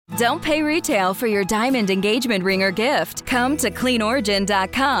Don't pay retail for your diamond engagement ring or gift. Come to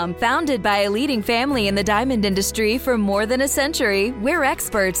CleanOrigin.com. Founded by a leading family in the diamond industry for more than a century, we're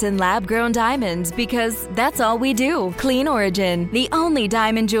experts in lab-grown diamonds because that's all we do. Clean Origin, the only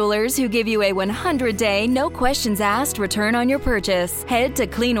diamond jewelers who give you a 100-day, no questions asked return on your purchase. Head to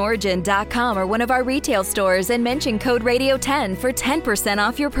CleanOrigin.com or one of our retail stores and mention code Radio10 for 10%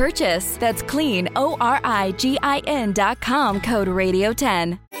 off your purchase. That's CleanOrigin.com, code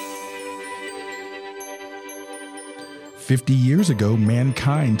Radio10. 50 years ago,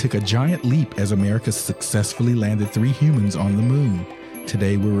 mankind took a giant leap as America successfully landed 3 humans on the moon.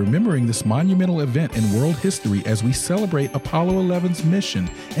 Today, we're remembering this monumental event in world history as we celebrate Apollo 11's mission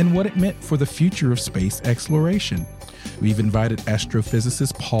and what it meant for the future of space exploration. We've invited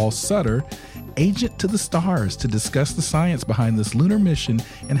astrophysicist Paul Sutter, agent to the stars, to discuss the science behind this lunar mission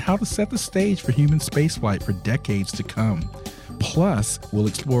and how to set the stage for human spaceflight for decades to come. Plus, we'll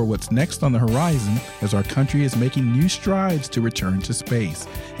explore what's next on the horizon as our country is making new strides to return to space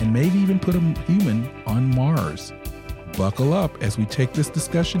and maybe even put a human on Mars. Buckle up as we take this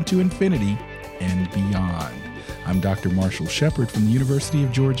discussion to infinity and beyond. I'm Dr. Marshall Shepard from the University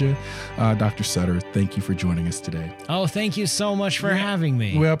of Georgia. Dr. Sutter, thank you for joining us today. Oh, thank you so much for having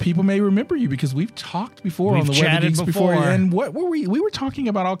me. Well, people may remember you because we've talked before on the Weather Geeks before. And what were we were talking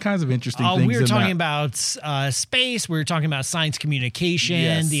about all kinds of interesting things. We were talking about space. We were talking about science communication,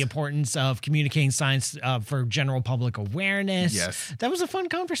 yes, the importance of communicating science for general public awareness. Yes. That was a fun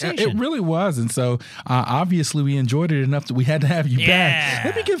conversation. It really was. And so obviously we enjoyed it enough that we had to have you back.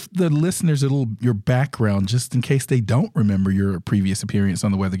 Let me give the listeners a little your background just in case they don't remember your previous appearance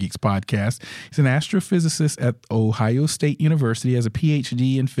on the Weather Geeks podcast. He's an astrophysicist at Ohio State University, has a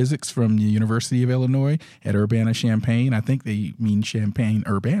PhD in physics from the University of Illinois at Urbana-Champaign. I think they mean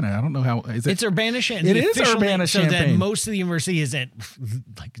Champaign-Urbana. I don't know how. Is it? It's Urbana-Champaign. It is Urbana-Champaign. So that most of the university is at,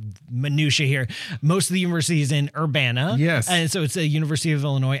 like, minutia here, most of the university is in Urbana. Yes. And so it's the University of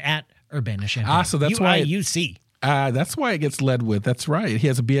Illinois at Urbana-Champaign. So that's why. UIUC. That's why it gets led with. That's right. He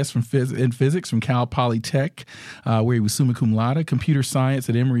has a BS in physics from Cal Polytech, where he was summa cum laude, computer science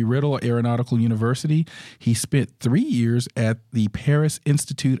at Emory-Riddle Aeronautical University. He spent 3 years at the Paris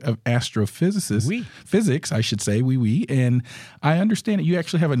Institute of Astrophysics, physics, I should say, and I understand that you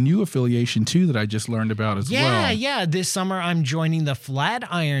actually have a new affiliation too that I just learned about as well. Yeah. This summer I'm joining the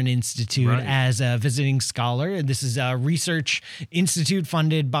Flatiron Institute as a visiting scholar. This is a research institute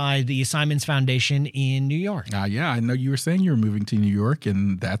funded by the Simons Foundation in New York. Yeah, I know you were saying you were moving to New York,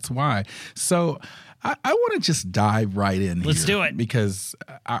 and that's why. So I want to just dive right in. Let's do it. Because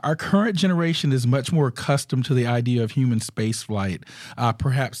our current generation is much more accustomed to the idea of human spaceflight,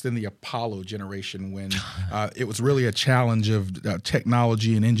 perhaps than the Apollo generation, when it was really a challenge of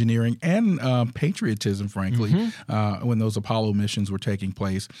technology and engineering and patriotism, frankly, when those Apollo missions were taking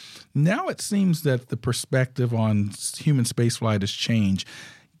place. Now it seems that the perspective on human spaceflight has changed.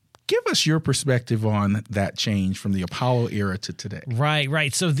 Give us your perspective on that change from the Apollo era to today.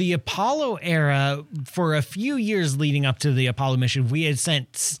 Right. So the Apollo era, for a few years leading up to the Apollo mission, we had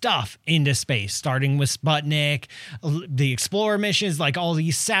sent stuff into space, starting with Sputnik, the Explorer missions, like all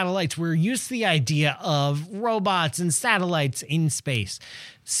these satellites. We're used to the idea of robots and satellites in space.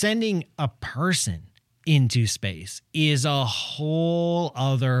 Sending a person into space is a whole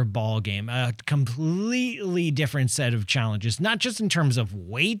other ballgame, a completely different set of challenges, not just in terms of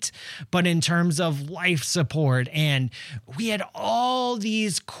weight, but in terms of life support. And we had all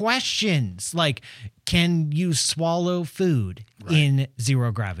these questions like, can you swallow food in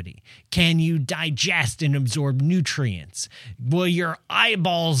zero gravity? Can you digest and absorb nutrients? Will your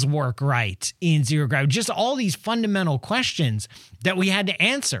eyeballs work right in zero gravity? Just all these fundamental questions that we had to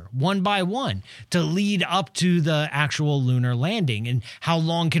answer one by one to lead up to the actual lunar landing. And how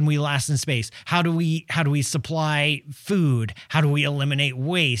long can we last in space? How do we supply food? How do we eliminate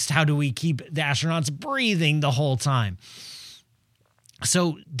waste? How do we keep the astronauts breathing the whole time?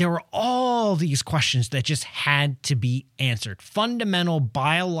 So there were all these questions that just had to be answered. Fundamental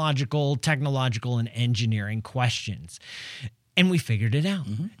biological, technological, and engineering questions. And we figured it out.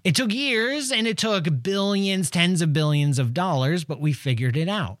 It took years and it took billions, tens of billions of dollars, but we figured it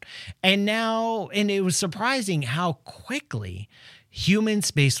out. And it was surprising how quickly human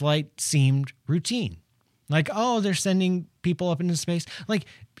spaceflight seemed routine. Like, oh, they're sending people up into space. Like,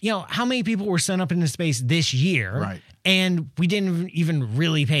 how many people were sent up into space this year? Right. And we didn't even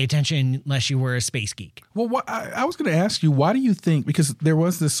really pay attention unless you were a space geek. Well, I was going to ask you, why do you think, because there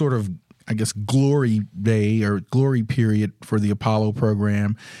was this sort of, I guess, glory day or glory period for the Apollo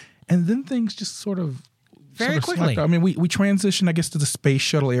program, and then things just sort of very quickly. I mean, we transitioned, I guess, to the space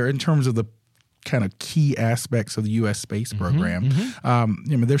shuttle era in terms of the kind of key aspects of the U.S. space program.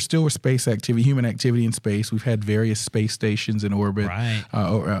 There still was space activity, human activity in space. We've had various space stations in orbit. Right.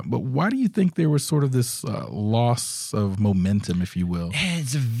 But why do you think there was sort of this loss of momentum, if you will?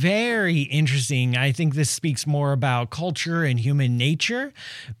 It's very interesting. I think this speaks more about culture and human nature,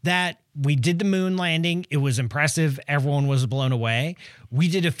 that we did the moon landing. It was impressive. Everyone was blown away. We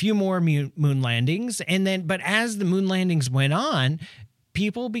did a few more moon landings. But as the moon landings went on,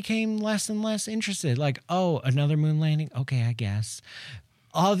 people became less and less interested. Like, oh, another moon landing? Okay, I guess.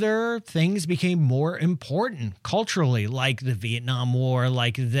 Other things became more important culturally, like the Vietnam War,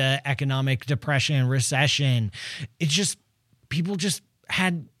 like the economic depression, recession. People just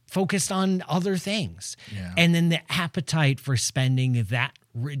had focused on other things. Yeah. And then the appetite for spending that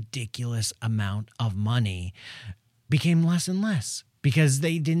ridiculous amount of money became less and less, because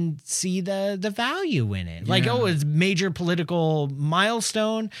they didn't see the value in it. Like, oh, it's major political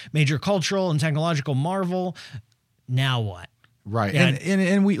milestone, major cultural and technological marvel. Now what? Right. Yeah.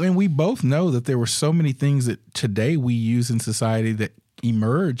 And we both know that there were so many things that today we use in society that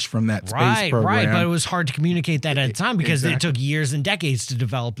emerged from that space program. Right, but it was hard to communicate that at the time, because it took years and decades to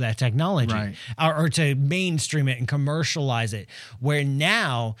develop that technology, or to mainstream it and commercialize it, where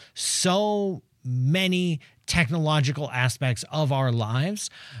now so many technological aspects of our lives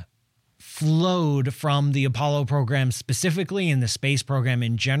flowed from the Apollo program specifically and the space program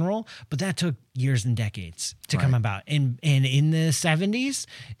in general, but that took years and decades to come about. And in the 70s,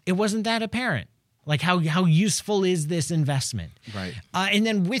 it wasn't that apparent. Like, how useful is this investment? Right. And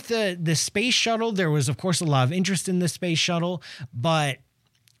then with the space shuttle, there was, of course, a lot of interest in the space shuttle, but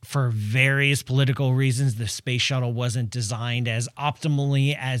for various political reasons, the space shuttle wasn't designed as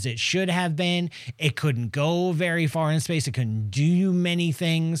optimally as it should have been. It couldn't go very far in space. It couldn't do many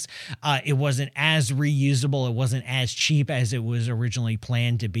things. It wasn't as reusable. It wasn't as cheap as it was originally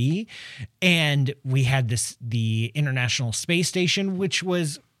planned to be. And we had the International Space Station, which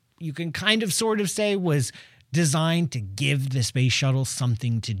was, you can kind of sort of say, was designed to give the space shuttle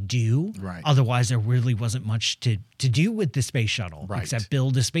something to do. Right. Otherwise, there really wasn't much to do with the space shuttle except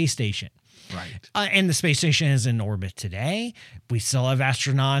build a space station. Right. And the space station is in orbit today. We still have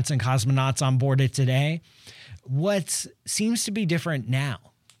astronauts and cosmonauts on board it today. What seems to be different now,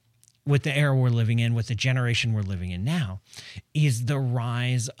 with the era we're living in, with the generation we're living in now, is the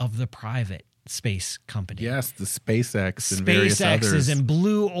rise of the private space company. Yes, the SpaceX and various others. And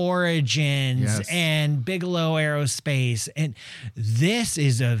Blue Origins and Bigelow Aerospace. And this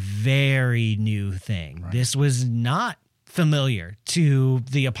is a very new thing. Right. This was not familiar to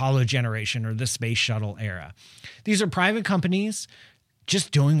the Apollo generation or the space shuttle era. These are private companies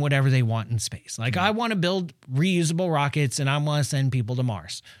just doing whatever they want in space. Like, I want to build reusable rockets and I want to send people to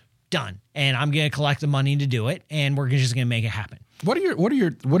Mars. Done. And I'm going to collect the money to do it, and we're just going to make it happen. What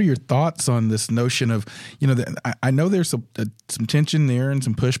are your thoughts on this notion of, I know there's some tension there and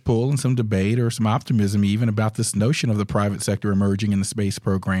some push-pull and some debate or some optimism even about this notion of the private sector emerging in the space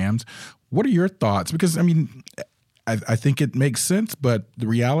programs. What are your thoughts? Because, I think it makes sense, but the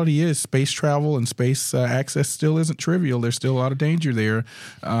reality is space travel and space access still isn't trivial. There's still a lot of danger there.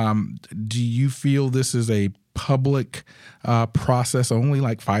 Do you feel this is a public process only,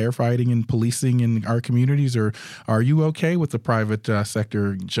 like firefighting and policing in our communities, or are you okay with the private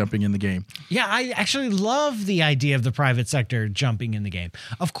sector jumping in the game? Yeah, I actually love the idea of the private sector jumping in the game.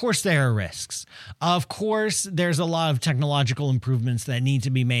 Of course, there are risks. Of course, there's a lot of technological improvements that need to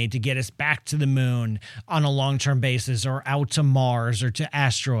be made to get us back to the moon on a long-term basis, or out to Mars or to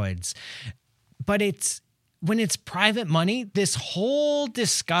asteroids. But when it's private money, this whole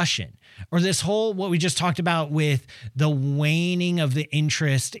discussion, or this whole, what we just talked about with the waning of the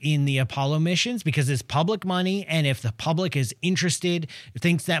interest in the Apollo missions, because it's public money, and if the public is interested,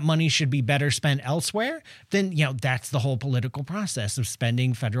 thinks that money should be better spent elsewhere, then, that's the whole political process of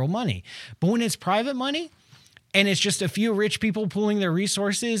spending federal money. But when it's private money, and it's just a few rich people pooling their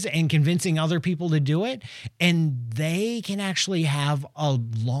resources and convincing other people to do it, and they can actually have a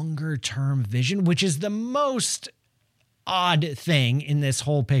longer term vision, which is the most odd thing in this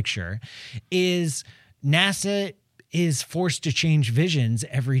whole picture, is NASA is forced to change visions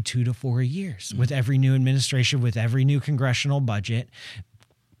every 2 to 4 years with every new administration, with every new congressional budget.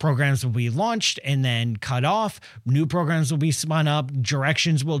 Programs will be launched and then cut off. New programs will be spun up.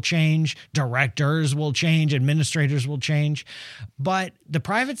 Directions will change. Directors will change. Administrators will change. But the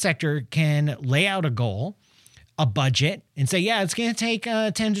private sector can lay out a goal, a budget, and say, it's going to take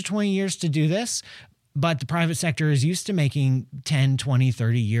 10 to 20 years to do this. But the private sector is used to making 10, 20,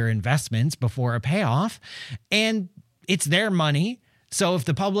 30-year investments before a payoff. And it's their money. So if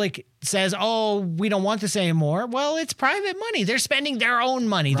the public says, oh, we don't want this anymore, well, it's private money. They're spending their own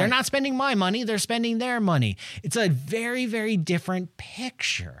money. Right. They're not spending my money. They're spending their money. It's a very, very different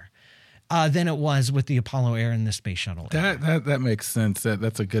picture than it was with the Apollo era and the space shuttle era. That makes sense.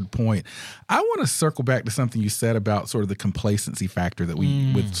 That's a good point. I want to circle back to something you said about sort of the complacency factor that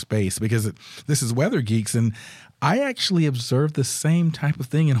we with space, because this is Weather Geeks, and I actually observed the same type of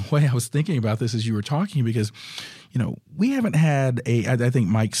thing in a way. I was thinking about this as you were talking, because we haven't had I think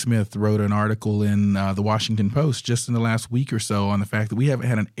Mike Smith wrote an article in the Washington Post just in the last week or so on the fact that we haven't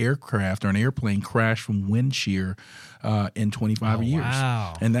had an aircraft or an airplane crash from wind shear in 25 years.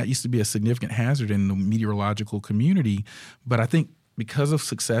 Wow. And that used to be a significant hazard in the meteorological community. But I think because of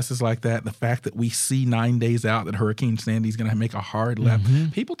successes like that, the fact that we see 9 days out that Hurricane Sandy is going to make a hard left,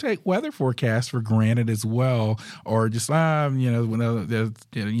 people take weather forecasts for granted as well, or just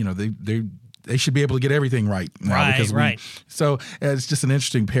they should be able to get everything right now. So it's just an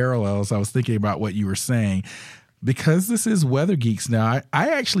interesting parallel as I was thinking about what you were saying. Because this is Weather Geeks now, I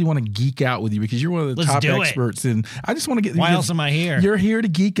actually want to geek out with you because you're one of the top experts, and I just want to get. Why else am I here? You're here to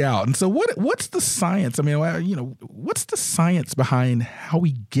geek out, and so what's the science? I mean, what's the science behind how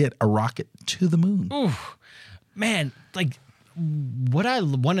we get a rocket to the moon? Ooh, man, like.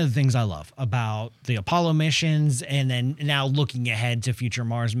 One of the things I love about the Apollo missions, and then now looking ahead to future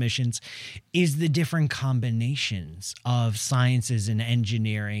Mars missions, is the different combinations of sciences and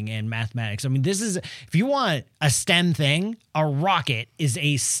engineering and mathematics. I mean, if you want a STEM thing, a rocket is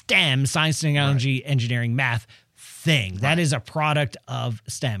a STEM, science, technology, engineering, math thing. That is a product of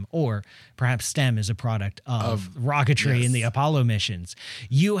STEM, or perhaps STEM is a product of rocketry in the Apollo missions.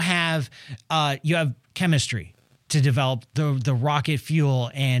 You have chemistry to develop the rocket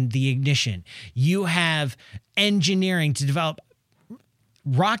fuel and the ignition. You have engineering to develop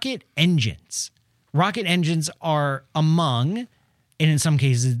rocket engines. Rocket engines are among, and in some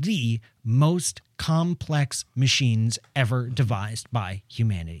cases, the most complex machines ever devised by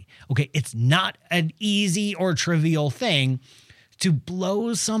humanity. Okay, it's not an easy or trivial thing to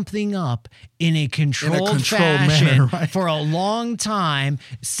blow something up in a controlled fashion manner, for a long time,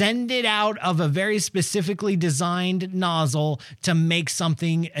 send it out of a very specifically designed nozzle to make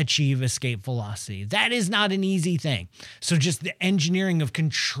something achieve escape velocity. That is not an easy thing. So just the engineering of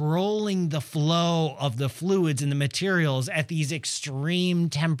controlling the flow of the fluids and the materials at these extreme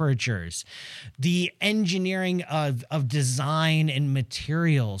temperatures, the engineering of design and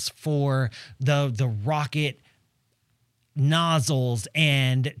materials for the rocket nozzles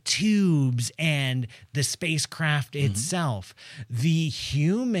and tubes and the spacecraft itself, the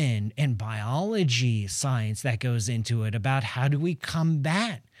human and biology science that goes into it about how do we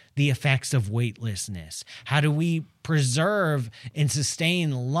combat the effects of weightlessness? How do we preserve and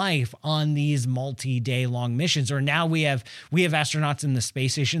sustain life on these multi-day long missions? Or now we have astronauts in the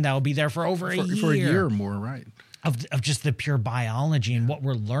space station that will be there for over a year. For a year or more, right. Of just the pure biology and what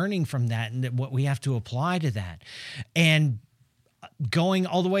we're learning from that, and what we have to apply to that. And going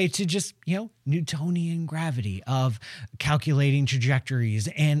all the way to just, Newtonian gravity of calculating trajectories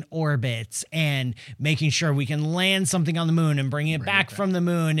and orbits and making sure we can land something on the moon and bring it back from the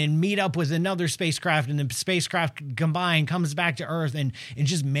moon and meet up with another spacecraft, and the spacecraft combined comes back to Earth, and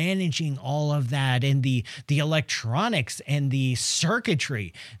just managing all of that, and the electronics and the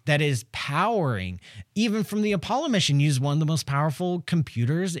circuitry that is powering, even from the Apollo mission, used one of the most powerful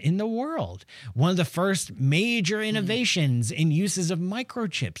computers in the world. One of the first major innovations in uses of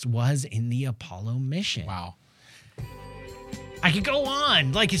microchips was in the Apollo mission. Wow. I could go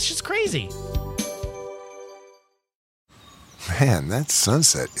on. It's just crazy. Man, that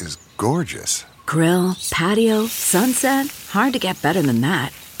sunset is gorgeous. Grill, patio, sunset. Hard to get better than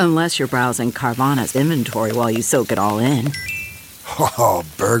that. Unless you're browsing Carvana's inventory while you soak it all in. Oh,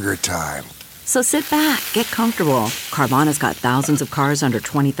 burger time. So sit back, get comfortable. Carvana's got thousands of cars under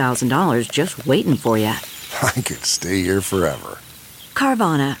 $20,000 just waiting for you. I could stay here forever.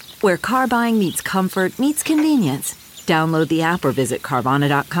 Carvana, where car buying meets comfort meets convenience. Download the app or visit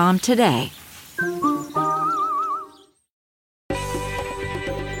Carvana.com today.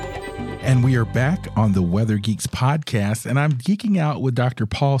 And we are back on the Weather Geeks podcast, and I'm geeking out with Dr.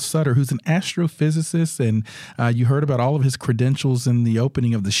 Paul Sutter, who's an astrophysicist, and you heard about all of his credentials in the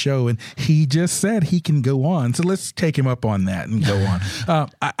opening of the show, and he just said he can go on. So let's take him up on that and go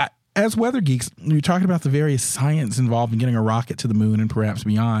on. As Weather Geeks, you're talking about the various science involved in getting a rocket to the moon and perhaps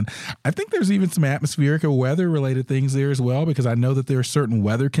beyond. I think there's even some atmospheric or weather-related things there as well, because I know that there are certain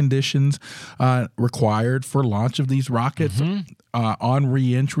weather conditions required for launch of these rockets on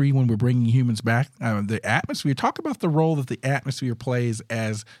re-entry when we're bringing humans back. The atmosphere, talk about the role that the atmosphere plays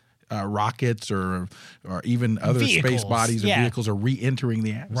as rockets or even other space bodies or vehicles are re-entering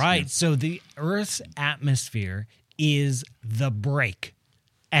the atmosphere. Right. So the Earth's atmosphere is the brake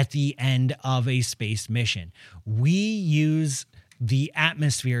at the end of a space mission. We use the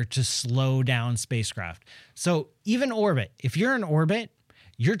atmosphere to slow down spacecraft. So even orbit, if you're in orbit,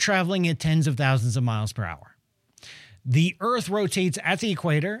 you're traveling at tens of thousands of miles per hour. The Earth rotates at the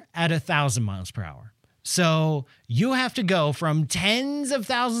equator at 1,000 miles per hour. So you have to go from tens of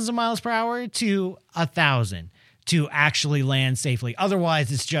thousands of miles per hour to 1,000 to actually land safely.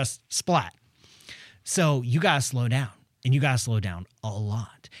 Otherwise, it's just splat. So you got to slow down, and you got to slow down a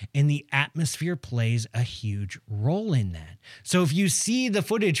lot. And the atmosphere plays a huge role in that. So if you see the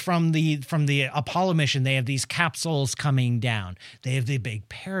footage from the Apollo mission, they have these capsules coming down. They have the big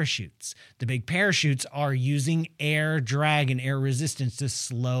parachutes. The big parachutes are using air drag and air resistance to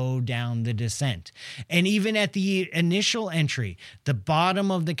slow down the descent. And even at the initial entry, the bottom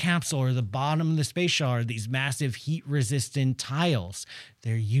of the capsule or the bottom of the space shuttle are these massive heat-resistant tiles.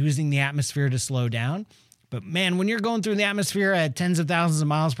 They're using the atmosphere to slow down. But man, when you're going through the atmosphere at tens of thousands of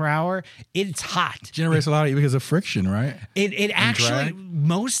miles per hour, it's hot. Generates a lot of heat because of friction, right? It actually, drag?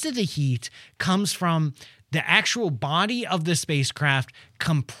 most of the heat comes from the actual body of the spacecraft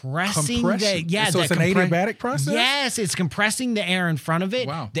compressing. So it's an adiabatic process? Yes, it's compressing the air in front of it.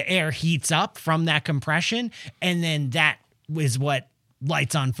 Wow. The air heats up from that compression, and then that is what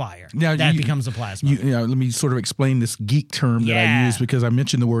lights on fire. Now, that becomes a plasma. Let me sort of explain this geek term that I use, because I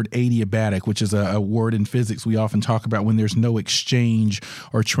mentioned the word adiabatic, which is a word in physics we often talk about when there's no exchange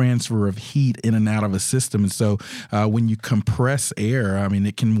or transfer of heat in and out of a system. And so when you compress air, I mean,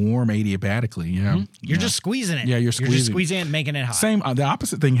 it can warm adiabatically. You're just squeezing it. Yeah, you're just squeezing it and making it hot. Same. The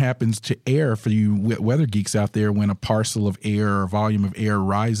opposite thing happens to air for you weather geeks out there. When a parcel of air or volume of air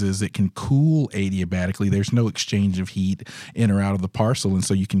rises, it can cool adiabatically. There's no exchange of heat in or out of the parcel. And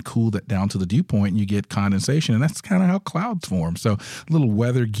so you can cool that down to the dew point and you get condensation. And that's kind of how clouds form. So a little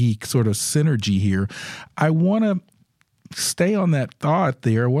weather geek sort of synergy here. I want to stay on that thought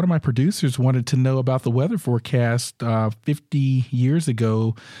there. One of my producers wanted to know about the weather forecast 50 years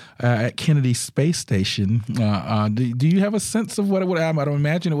ago at Kennedy Space Station. Do you have a sense of what it would have? I don't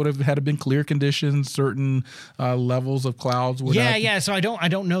imagine it would have had to been clear conditions, certain levels of clouds. Yeah. So I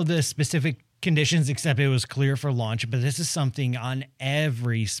don't know the specific conditions, except it was clear for launch, but this is something on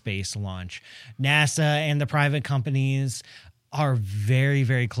every space launch. NASA and the private companies are very,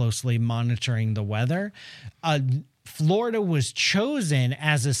 very closely monitoring the weather. Florida was chosen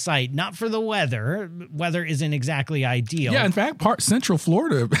as a site, not for the weather. Weather isn't exactly ideal. Yeah, in fact, Central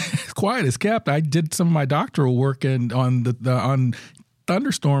Florida, quiet as kept. I did some of my doctoral work on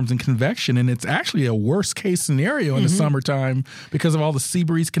thunderstorms and convection, and it's actually a worst case scenario in the summertime because of all the sea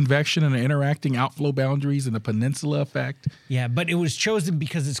breeze convection and the interacting outflow boundaries and the peninsula effect. Yeah, but it was chosen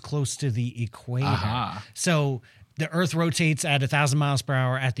because it's close to the equator. So the Earth rotates at 1,000 miles per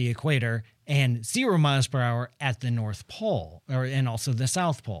hour at the equator and 0 miles per hour at the North Pole, and also the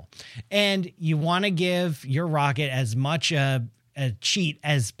South Pole. And you want to give your rocket as much a cheat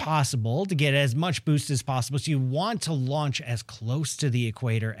as possible to get as much boost as possible. So you want to launch as close to the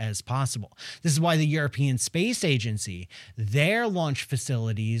equator as possible. This is why the European Space Agency, their launch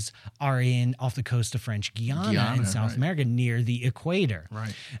facilities are off the coast of French Guiana in South America, near the equator.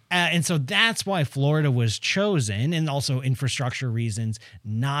 Right. And so that's why Florida was chosen, and also infrastructure reasons,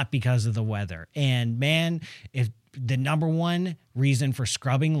 not because of the weather. And man, if the number one reason for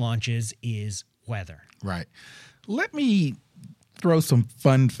scrubbing launches is weather. Right. Let me throw some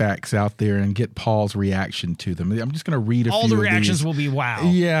fun facts out there and get Paul's reaction to them. I'm just going to read a few. All the reactions will be wow.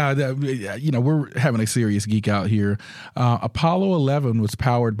 Yeah, we're having a serious geek out here. Apollo 11 was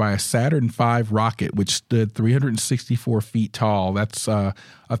powered by a Saturn V rocket, which stood 364 feet tall. That's a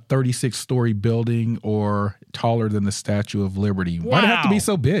 36-story building, or taller than the Statue of Liberty. Wow. Why did it have to be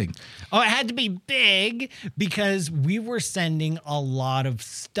so big? Oh, it had to be big because we were sending a lot of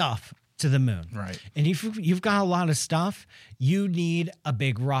stuff to the moon. Right. And if you've got a lot of stuff, you need a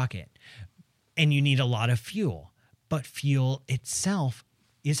big rocket and you need a lot of fuel. But fuel itself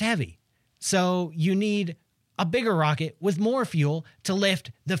is heavy. So you need a bigger rocket with more fuel to lift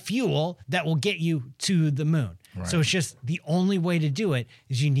the fuel that will get you to the moon. Right. So it's just the only way to do it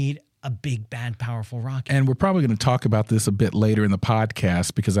is you need a big, bad, powerful rocket. And we're probably going to talk about this a bit later in the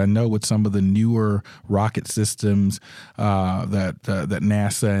podcast, because I know with some of the newer rocket systems that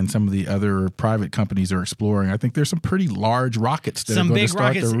NASA and some of the other private companies are exploring, I think there's some pretty large rockets that are going to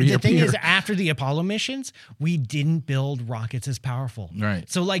start to reappear. The thing is, after the Apollo missions, we didn't build rockets as powerful. Right.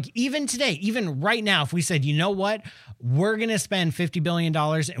 So like even today, even right now, if we said, you know what, we're going to spend $50 billion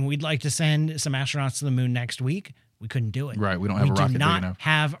and we'd like to send some astronauts to the moon next week, We couldn't do it. Right, we don't have a rocket We do big not enough.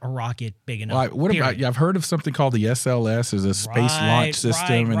 have a rocket big enough. Well, what about? period. I've heard of something called the SLS, as a space launch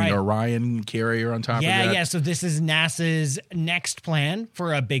system, and the Orion carrier on top of that. Yeah. So this is NASA's next plan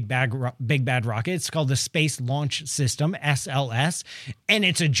for a big bad rocket. It's called the Space Launch System (SLS), and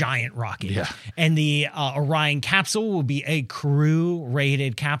it's a giant rocket. Yeah. And the Orion capsule will be a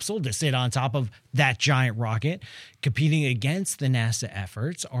crew-rated capsule to sit on top of that giant rocket. Competing against the NASA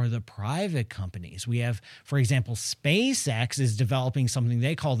efforts are the private companies. We have, for example, SpaceX is developing something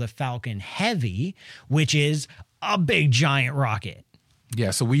they call the Falcon Heavy, which is a big giant rocket.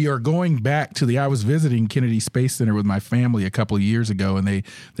 Yeah, so we are going back to I was visiting Kennedy Space Center with my family a couple of years ago, and they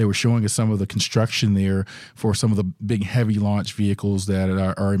were showing us some of the construction there for some of the big heavy launch vehicles that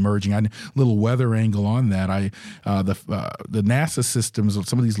are emerging. Little weather angle on that. The NASA systems,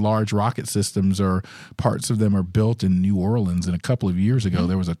 some of these large rocket systems, parts of them are built in New Orleans. And a couple of years ago,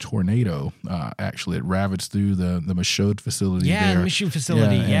 there was a tornado. Actually, it ravaged through the Michaud facility. Yeah, there. Michaud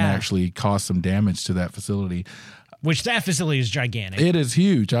facility. And actually caused some damage to that facility. Which that facility is gigantic. It is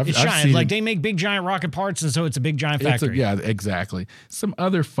huge. It's I've giant. seen Like they make big giant rocket parts, and so it's a big giant factory. Yeah, exactly. Some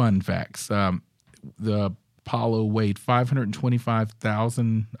other fun facts. The Apollo weighed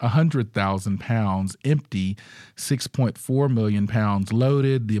 100,000 pounds empty, 6.4 million pounds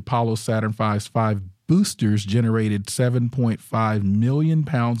loaded. The Apollo Saturn V's 5 boosters generated 7.5 million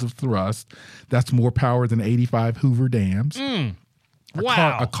pounds of thrust. That's more power than 85 Hoover dams.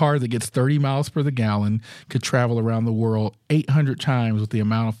 A car that gets 30 miles per the gallon could travel around the world 800 times with the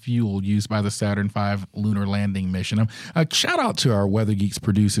amount of fuel used by the Saturn V lunar landing mission. Shout out to our Weather Geeks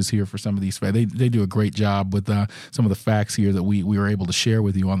producers here for some of these. They do a great job with some of the facts here that we were able to share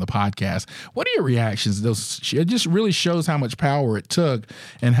with you on the podcast. What are your reactions? It just really shows how much power it took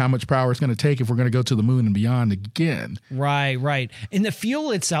and how much power it's going to take if we're going to go to the moon and beyond again. Right. And the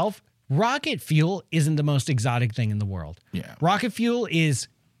fuel itself, rocket fuel isn't the most exotic thing in the world. Yeah. Rocket fuel is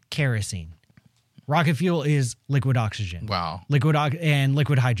kerosene. Rocket fuel is liquid oxygen. Wow. Liquid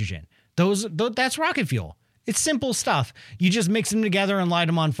hydrogen. That's rocket fuel. It's simple stuff. You just mix them together and light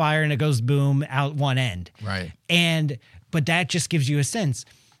them on fire and it goes boom out one end. Right. But that just gives you a sense.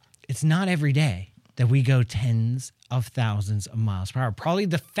 It's not every day that we go tens of thousands of miles per hour. Probably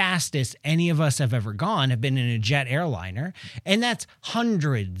the fastest any of us have ever gone have been in a jet airliner, and that's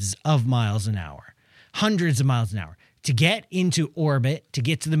hundreds of miles an hour. Hundreds of miles an hour. To get into orbit, to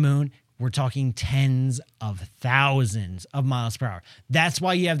get to the moon, we're talking tens of thousands of miles per hour. That's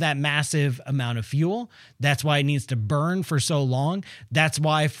why you have that massive amount of fuel. That's why it needs to burn for so long. That's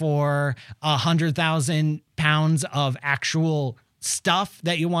why for 100,000 pounds of actual stuff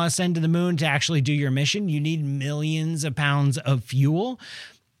that you want to send to the moon to actually do your mission, you need millions of pounds of fuel.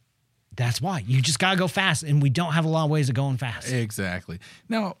 That's why. You just got to go fast, and we don't have a lot of ways of going fast. Exactly.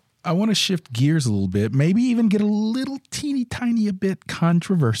 Now, I want to shift gears a little bit, maybe even get a little teeny tiny a bit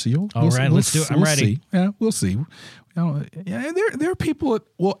controversial. All right, let's do it. I'm ready. See. Yeah, we'll see. There are people that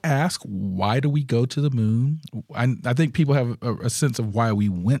will ask, why do we go to the moon? I think people have a sense of why we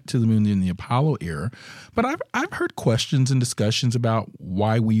went to the moon in the Apollo era, but I've heard questions and discussions about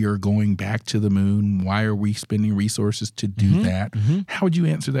why we are going back to the moon. Why are we spending resources to do that? How would you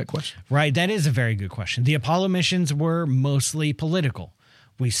answer that question? Right, that is a very good question. The Apollo missions were mostly political.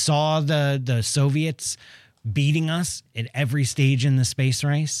 We saw the Soviets beating us at every stage in the space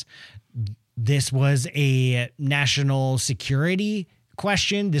race. This was a national security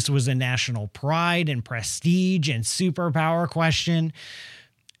question. This was a national pride and prestige and superpower question.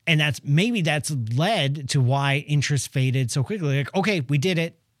 And that's led to why interest faded so quickly. Like, okay, we did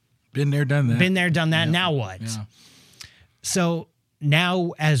it. Been there, done that. Been there, done that. Yep. Now what? Yeah. So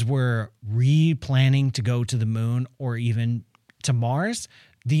now as we're replanning to go to the moon or even to Mars,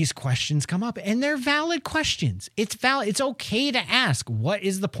 these questions come up, and they're valid questions. It's valid. It's okay to ask, what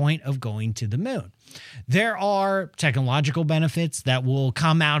is the point of going to the moon? There are technological benefits that will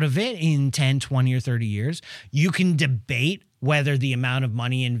come out of it in 10, 20, or 30 years. You can debate whether the amount of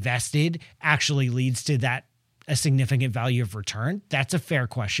money invested actually leads to a significant value of return. That's a fair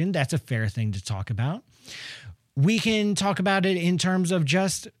question. That's a fair thing to talk about. We can talk about it in terms of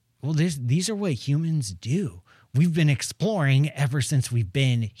just, these are what humans do. We've been exploring ever since we've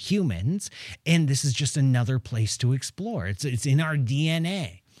been humans, and this is just another place to explore. It's in our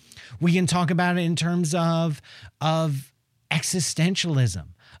DNA. We can talk about it in terms of existentialism,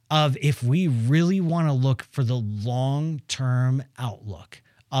 of if we really want to look for the long-term outlook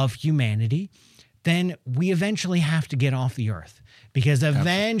of humanity, then we eventually have to get off the earth. because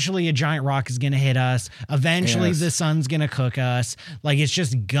eventually a giant rock is going to hit us. Eventually the sun's going to cook us. Like, it's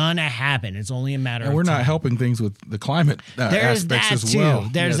just going to happen. It's only a matter of time. And we're not helping things with the climate aspects as well.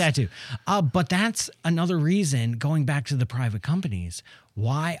 There's that too. But that's another reason, going back to the private companies,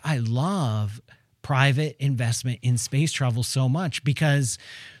 why I love private investment in space travel so much, because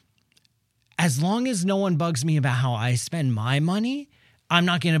as long as no one bugs me about how I spend my money, I'm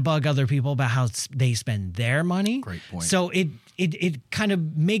not going to bug other people about how they spend their money. Great point. So it kind of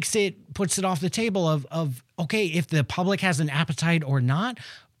puts it off the table of, okay, if the public has an appetite or not,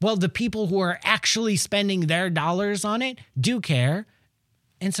 well, the people who are actually spending their dollars on it do care.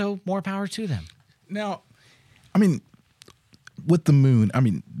 And so more power to them. Now, I mean, with the moon, I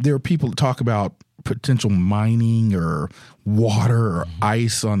mean, there are people that talk about potential mining or water or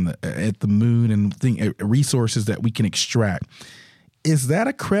ice at the moon and resources that we can extract. Is that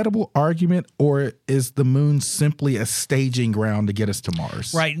a credible argument, or is the moon simply a staging ground to get us to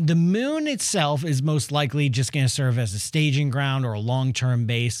Mars? Right. The moon itself is most likely just going to serve as a staging ground or a long-term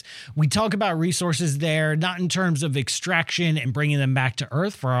base. We talk about resources there, not in terms of extraction and bringing them back to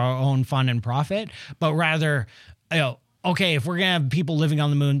Earth for our own fun and profit, but rather, okay, if we're going to have people living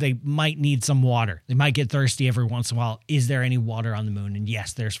on the moon, they might need some water. They might get thirsty every once in a while. Is there any water on the moon? And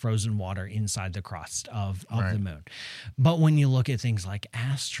yes, there's frozen water inside the crust of the moon. But when you look at things like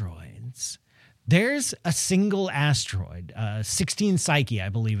asteroids, there's a single asteroid, 16 Psyche, I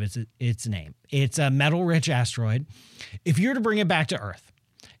believe is its name. It's a metal-rich asteroid. If you were to bring it back to Earth,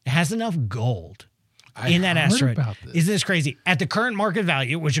 it has enough gold in that asteroid. Isn't this crazy? At the current market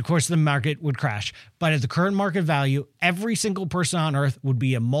value, which of course the market would crash, but at the current market value, every single person on Earth would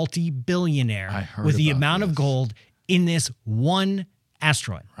be a multi-billionaire with the amount of gold in this one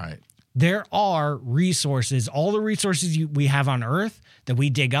asteroid. Right. There are resources, all the resources we have on Earth that we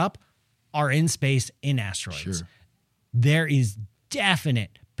dig up are in space in asteroids. Sure. There is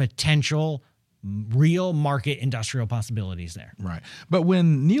definite potential real market industrial possibilities there. Right. But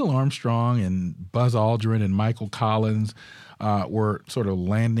when Neil Armstrong and Buzz Aldrin and Michael Collins were sort of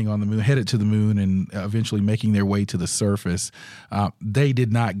landing on the moon, headed to the moon and eventually making their way to the surface, they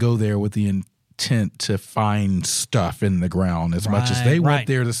did not go there with the intent to find stuff in the ground as much as they went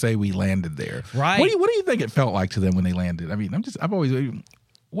there to say we landed there. Right. What do you think it felt like to them when they landed? I mean, I've always...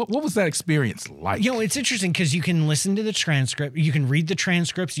 What was that experience like? It's interesting because you can listen to the transcript, you can read the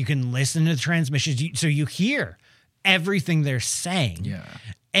transcripts, you can listen to the transmissions, so you hear everything they're saying. Yeah.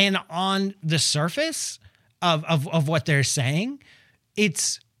 And on the surface of what they're saying,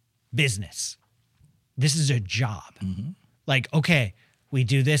 it's business. This is a job. Mm-hmm. Like, okay, we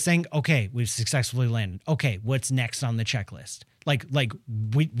do this thing. Okay, we've successfully landed. Okay, what's next on the checklist? Like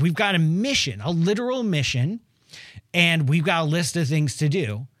we've got a mission, a literal mission. And we've got a list of things to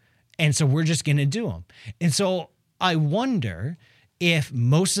do. And so we're just going to do them. And so I wonder if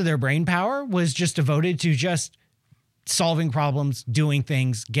most of their brain power was just devoted to just solving problems, doing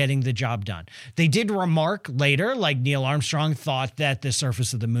things, getting the job done. They did remark later, like Neil Armstrong thought that the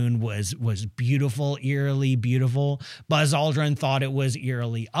surface of the moon was beautiful, eerily beautiful. Buzz Aldrin thought it was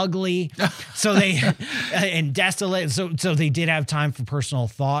eerily ugly. So they and desolate. So they did have time for personal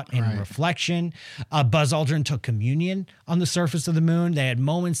thought and reflection. Buzz Aldrin took communion on the surface of the moon. They had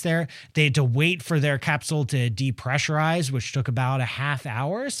moments there. They had to wait for their capsule to depressurize, which took about a half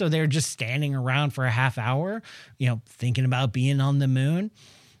hour. So they're just standing around for a half hour, thinking about being on the moon.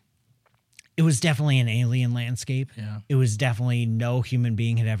 It was definitely an alien landscape. Yeah. It was definitely no human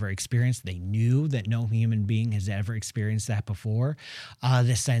being had ever experienced. They knew that no human being has ever experienced that before.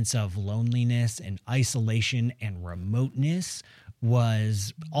 The sense of loneliness and isolation and remoteness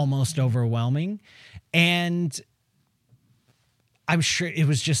was almost overwhelming. And I'm sure it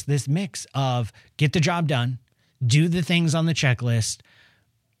was just this mix of get the job done, do the things on the checklist,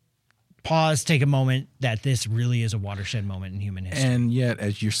 pause, take a moment that this really is a watershed moment in human history. And yet,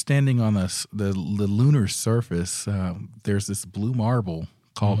 as you're standing on the lunar surface, there's this blue marble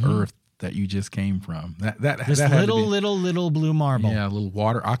called Earth that you just came from. This little blue marble. Yeah, a little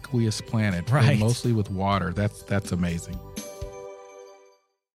water aqueous planet, right? Mostly with water. That's amazing.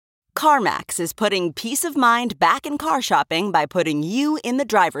 CarMax is putting peace of mind back in car shopping by putting you in the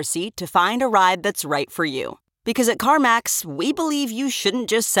driver's seat to find a ride that's right for you. Because at CarMax, we believe you shouldn't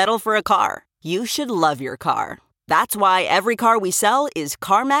just settle for a car. You should love your car. That's why every car we sell is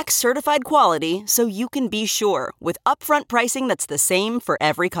CarMax certified quality, so you can be sure with upfront pricing that's the same for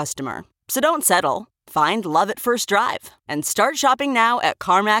every customer. So don't settle. Find love at first drive and start shopping now at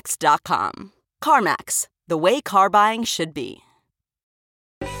CarMax.com. CarMax, the way car buying should be.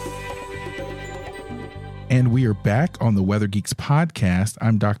 And we are back on the Weather Geeks podcast.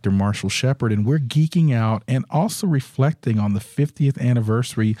 I'm Dr. Marshall Shepard, and we're geeking out and also reflecting on the 50th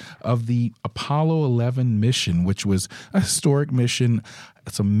anniversary of the Apollo 11 mission, which was a historic mission.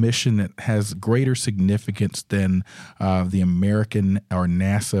 It's a mission that has greater significance than the American or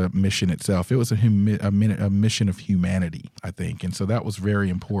NASA mission itself. It was a mission of humanity, I think. And so that was very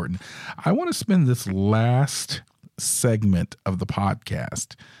important. I want to spend this last segment of the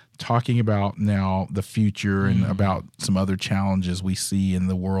podcast talking about now the future and about some other challenges we see in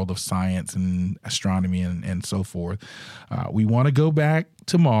the world of science and astronomy and so forth. We want to go back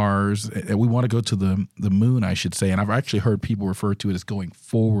to Mars. We want to go to the moon, I should say. And I've actually heard people refer to it as going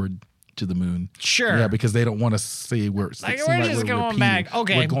forward to the moon. Sure. Yeah, because they don't want to say we're just going back.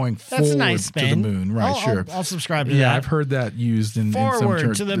 Okay. We're going That's forward a nice spin. to the moon. Right, sure. I'll subscribe to that. Yeah, I've heard that used in some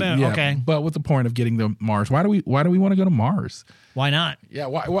forward to the moon. Yeah, okay. But with the point of getting to Mars. Why do we want to go to Mars? Why not? Yeah,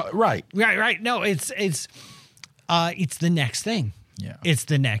 right. Right. No, it's the next thing. Yeah. It's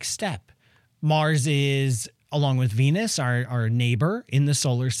the next step. Mars is, along with Venus, our neighbor in the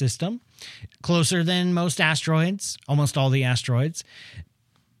solar system, closer than most asteroids, almost all the asteroids.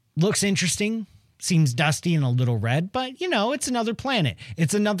 Looks interesting, seems dusty and a little red, but it's another planet.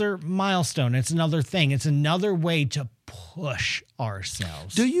 It's another milestone. It's another thing. It's another way to push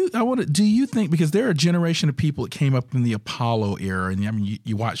ourselves. Do you think, because there are a generation of people that came up in the Apollo era, and I mean,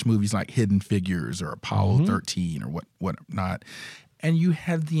 you watch movies like Hidden Figures or Apollo 13 or whatnot, and you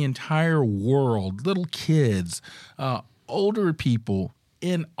had the entire world, little kids, older people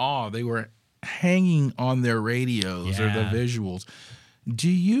in awe. They were hanging on their radios or the visuals.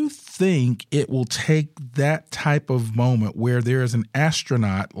 Do you think it will take that type of moment where there is an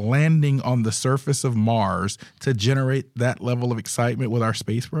astronaut landing on the surface of Mars to generate that level of excitement with our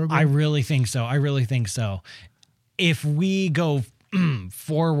space program? I really think so. If we go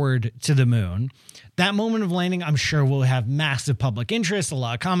forward to the moon, that moment of landing, I'm sure will have massive public interest, a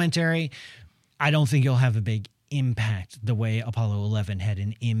lot of commentary. I don't think you'll have a big impact the way Apollo 11 had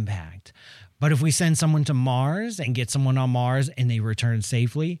an impact. But if we send someone to Mars and get someone on Mars and they return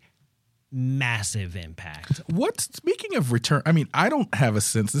safely, massive impact. Speaking of return, I mean, I don't have a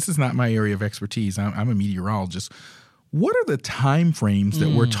sense. This is not my area of expertise. I'm a meteorologist. What are the time frames that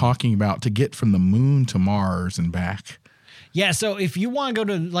we're talking about to get from the moon to Mars and back? Yeah, so if you want to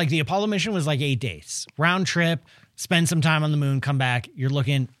go to, like, the Apollo mission was like 8 days. Round trip, spend some time on the moon, come back. You're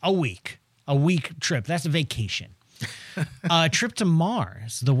looking a week trip. That's a vacation. A trip to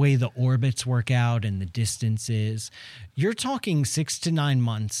Mars, the way the orbits work out and the distances, you're talking 6 to 9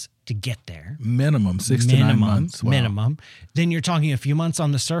 months to get there. Minimum 6 to 9 months. Wow. Minimum. Then you're talking a few months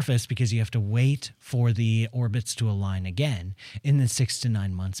on the surface because you have to wait for the orbits to align again, and then 6 to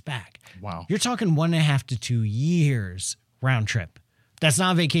 9 months back. Wow. You're talking 1.5 to 2 years round trip. That's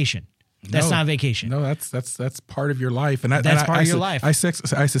not a vacation. That's not a vacation. No, that's part of your life, and that's part of your life. I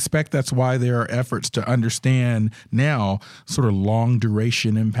suspect that's why there are efforts to understand now sort of long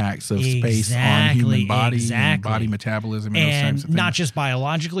duration impacts of space on human body and body metabolism and those types of things. Not just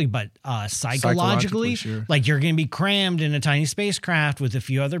biologically, but psychologically. Sure. Like, you're going to be crammed in a tiny spacecraft with a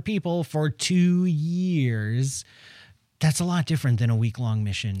few other people for 2 years. That's a lot different than a week-long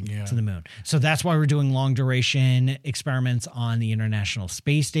mission to the moon. So that's why we're doing long-duration experiments on the International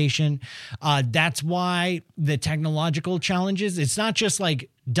Space Station. That's why the technological challenges, it's not just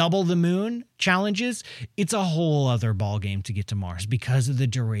like double the moon challenges. It's a whole other ballgame to get to Mars because of the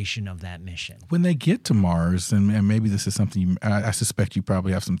duration of that mission. When they get to Mars, and maybe this is something I suspect you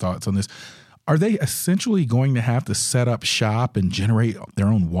probably have some thoughts on this, are they essentially going to have to set up shop and generate their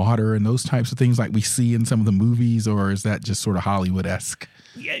own water and those types of things like we see in some of the movies, or is that just sort of Hollywood-esque?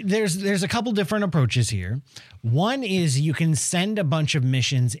 Yeah, there's a couple different approaches here. One is you can send a bunch of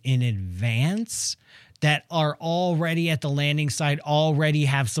missions in advance that are already at the landing site, already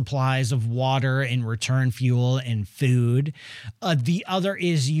have supplies of water and return fuel and food. The other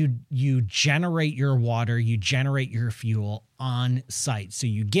is you generate your water, you generate your fuel on site. So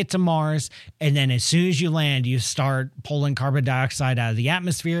you get to Mars, and then as soon as you land, you start pulling carbon dioxide out of the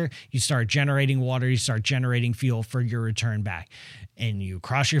atmosphere, you start generating water, you start generating fuel for your return back. And you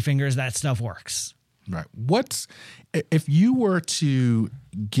cross your fingers, that stuff works. Right. If you were to,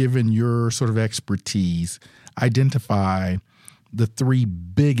 given your sort of expertise, identify the 3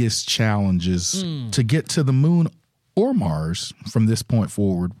 biggest challenges to get to the moon or Mars from this point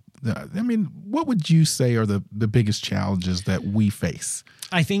forward, I mean, what would you say are the biggest challenges that we face?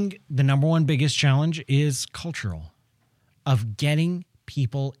 I think the number one biggest challenge is cultural, of getting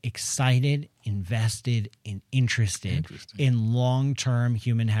people excited, invested, and interested in long-term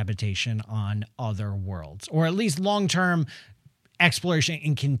human habitation on other worlds, or at least long-term exploration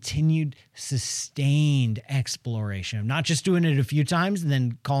and continued sustained exploration. I'm not just doing it a few times and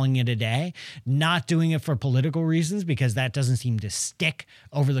then calling it a day, not doing it for political reasons because that doesn't seem to stick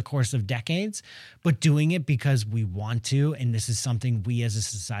over the course of decades, but doing it because we want to, and this is something we as a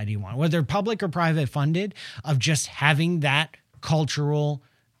society want, whether public or private funded, of just having that cultural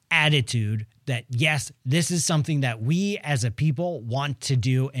attitude that, yes, this is something that we as a people want to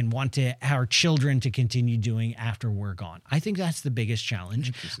do and want to our children to continue doing after we're gone. I think that's the biggest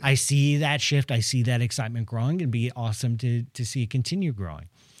challenge. I see that shift. I see that excitement growing. It'd be awesome to see it continue growing.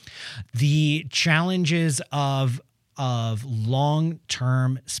 The challenges of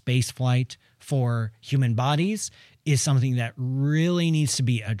long-term space flight for human bodies is something that really needs to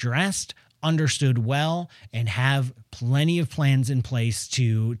be addressed, understood well, and have plenty of plans in place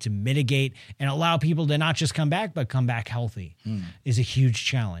to mitigate and allow people to not just come back, but come back healthy is a huge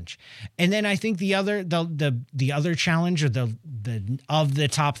challenge. And then I think the other challenge, or the of the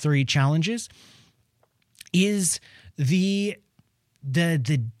top three challenges, is the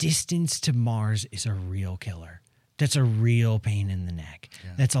distance to Mars is a real killer. That's a real pain in the neck.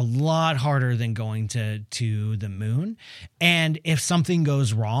 Yeah. That's a lot harder than going to the moon. And if something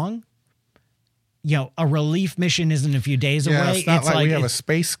goes wrong, a relief mission isn't a few days away. It's not like we have a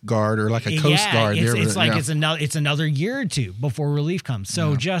space guard or like a coast guard. It's another year or two before relief comes.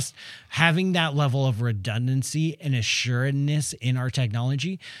 So just having that level of redundancy and assuredness in our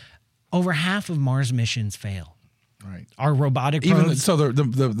technology, over half of Mars missions fail. Right. Our robotic probes. Even so,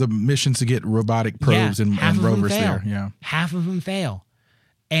 the missions to get robotic probes and rovers there. Yeah. Half of them fail.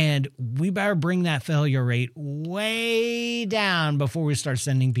 And we better bring that failure rate way down before we start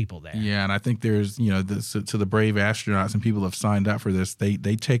sending people there. Yeah, and I think there's, to the brave astronauts and people who have signed up for this, they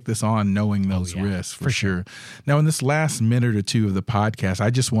take this on knowing those risks for sure. Now, in this last minute or two of the podcast, I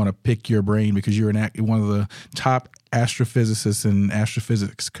just want to pick your brain because you're one of the top astrophysicists and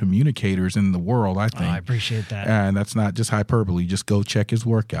astrophysics communicators in the world, I think. I appreciate that. And that's not just hyperbole. Just go check his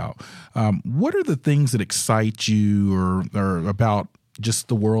work out. What are the things that excite you or about just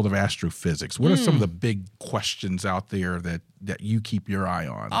the world of astrophysics? What are some of the big questions out there that you keep your eye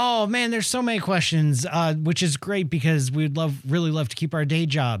on? Oh man, there's so many questions, which is great because we'd really love to keep our day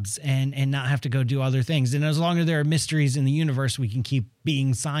jobs and not have to go do other things. And as long as there are mysteries in the universe, we can keep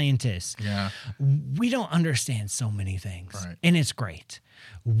being scientists. Yeah. We don't understand so many things, right, and it's great.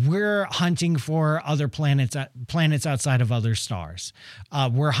 We're hunting for other planets outside of other stars.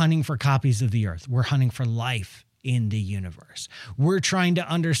 We're hunting for copies of the Earth. We're hunting for life in the universe. We're trying to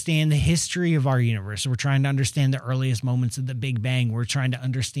understand the history of our universe. We're trying to understand the earliest moments of the Big Bang. We're trying to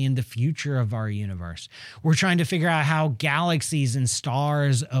understand the future of our universe. We're trying to figure out how galaxies and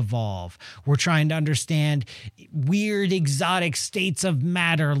stars evolve. We're trying to understand weird exotic states of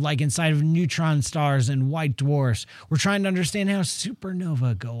matter like inside of neutron stars and white dwarfs. We're trying to understand how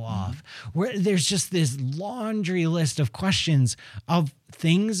supernova go off. There's just this laundry list of questions of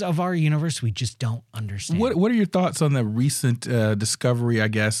things of our universe we just don't understand. What are your thoughts on the recent discovery, I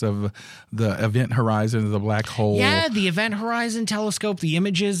guess, of the Event Horizon of the black hole? Yeah, the Event Horizon telescope, the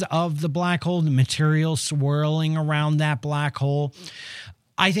images of the black hole, the material swirling around that black hole.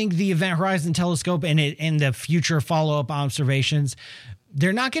 I think the Event Horizon telescope and the future follow-up observations,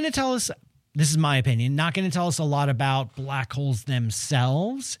 they're not going to tell us, this is my opinion, not going to tell us a lot about black holes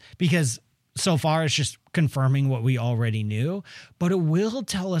themselves, because so far it's just confirming what we already knew, but it will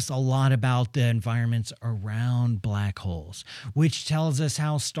tell us a lot about the environments around black holes, which tells us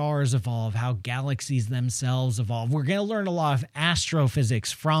how stars evolve, how galaxies themselves evolve. We're going to learn a lot of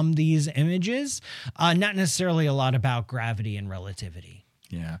astrophysics from these images, not necessarily a lot about gravity and relativity.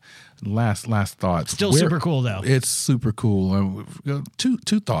 Yeah. Last thoughts. Still super cool, though. It's super cool.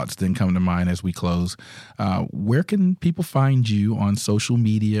 Two thoughts then come to mind as we close. Where can people find you on social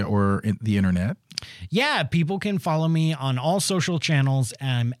media or the internet? Yeah, people can follow me on all social channels.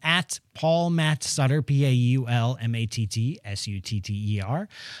 I'm at Paul Matt Sutter, PaulMattSutter,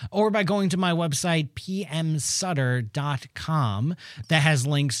 or by going to my website, pmsutter.com. That has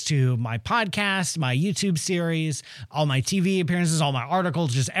links to my podcast, my YouTube series, all my TV appearances, all my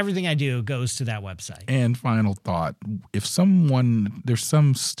articles, just everything I do goes to that website. And final thought, if there's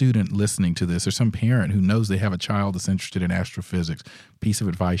some student listening to this or some parent who knows they have a child that's interested in astrophysics, piece of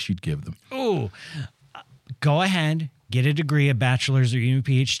advice you'd give them? Ooh, go ahead, get a degree, a bachelor's or even a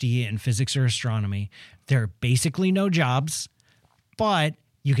PhD in physics or astronomy. There are basically no jobs, but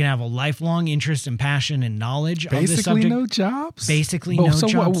you can have a lifelong interest and passion and knowledge of this subject. Basically no jobs? Basically no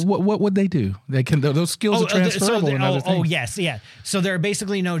jobs. What would they do? Those skills are transferable in other things. Oh, yes, yeah. So there are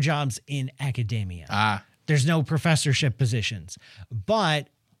basically no jobs in academia. Ah. There's no professorship positions. But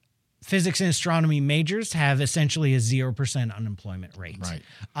physics and astronomy majors have essentially a 0% unemployment rate.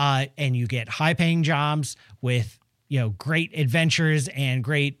 Right. And you get high paying jobs with, great adventures and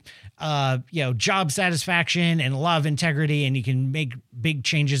great, job satisfaction and a lot of integrity, and you can make big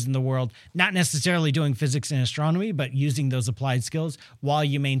changes in the world, not necessarily doing physics and astronomy, but using those applied skills while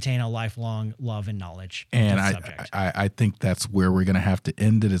you maintain a lifelong love and knowledge. And I think that's where we're going to have to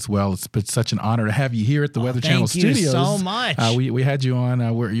end it as well. It's been such an honor to have you here at the Weather Channel Studios. Thank you so much. We had you on.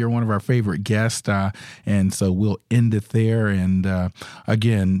 You're one of our favorite guests, and so we'll end it there. And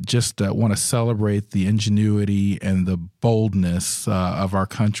again, just want to celebrate the ingenuity and the boldness of our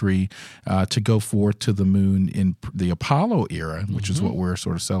country to go forth to the moon in the Apollo era, which is what we're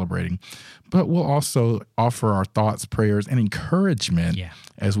sort of celebrating. But we'll also offer our thoughts, prayers, and encouragement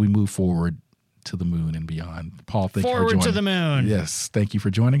as we move forward to the moon and beyond. Paul, thank you for joining. Forward to the moon. Yes, thank you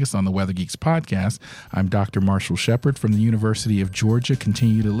for joining us on the Weather Geeks podcast. I'm Dr. Marshall Shepard from the University of Georgia.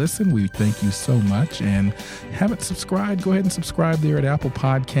 Continue to listen. We thank you so much. And haven't subscribed, go ahead and subscribe there at Apple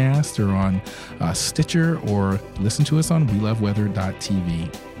Podcasts or on Stitcher, or listen to us on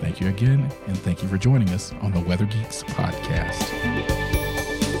WeLoveWeather.tv. Thank you again, and thank you for joining us on the Weather Geeks podcast.